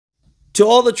To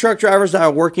all the truck drivers that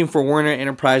are working for Werner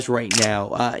Enterprise right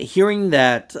now, hearing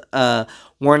that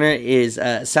Werner is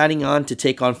signing on to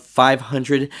take on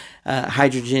 500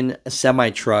 hydrogen semi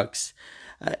trucks,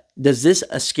 does this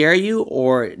scare you,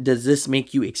 or does this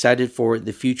make you excited for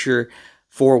the future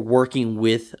for working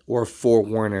with or for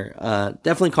Werner?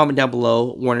 Definitely comment down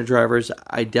below, Werner drivers.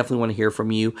 I definitely want to hear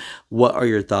from you. What are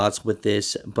your thoughts with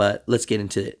this? But let's get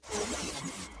into it.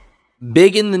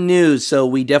 Big in the news, so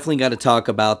we definitely got to talk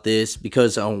about this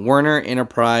because Werner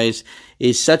Enterprise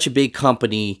is such a big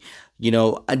company.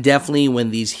 Definitely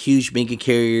when these huge mega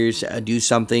carriers do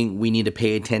something, we need to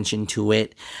pay attention to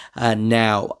it.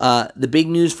 Now, the big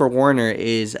news for Werner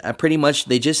is pretty much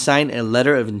they just signed a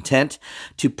letter of intent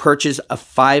to purchase a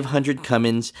 500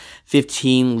 Cummins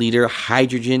 15-liter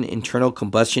hydrogen internal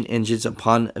combustion engines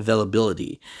upon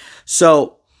availability.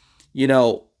 So,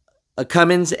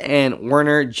 Cummins and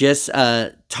Werner just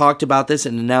talked about this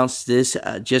and announced this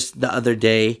just the other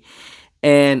day.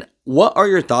 And what are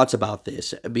your thoughts about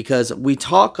this? Because we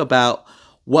talk about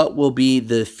what will be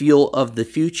the fuel of the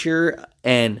future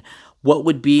and what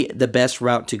would be the best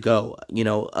route to go.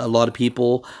 A lot of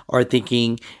people are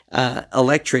thinking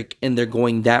electric and they're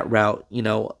going that route.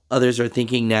 Others are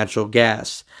thinking natural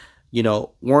gas.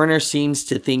 Werner seems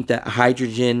to think that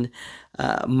hydrogen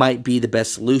might be the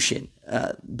best solution.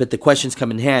 But the questions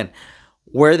come in hand.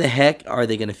 Where the heck are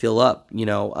they going to fill up?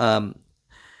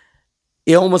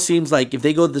 It almost seems like if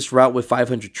they go this route with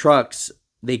 500 trucks,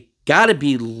 they got to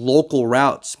be local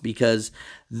routes because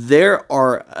there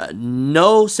are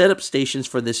no setup stations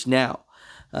for this now.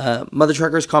 Mother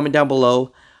truckers, comment down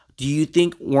below. Do you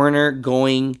think Werner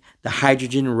going the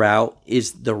hydrogen route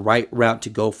is the right route to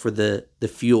go for the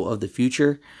fuel of the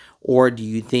future? Or do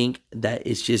you think that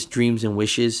it's just dreams and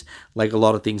wishes like a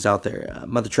lot of things out there?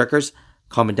 Mother truckers,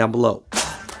 comment down below.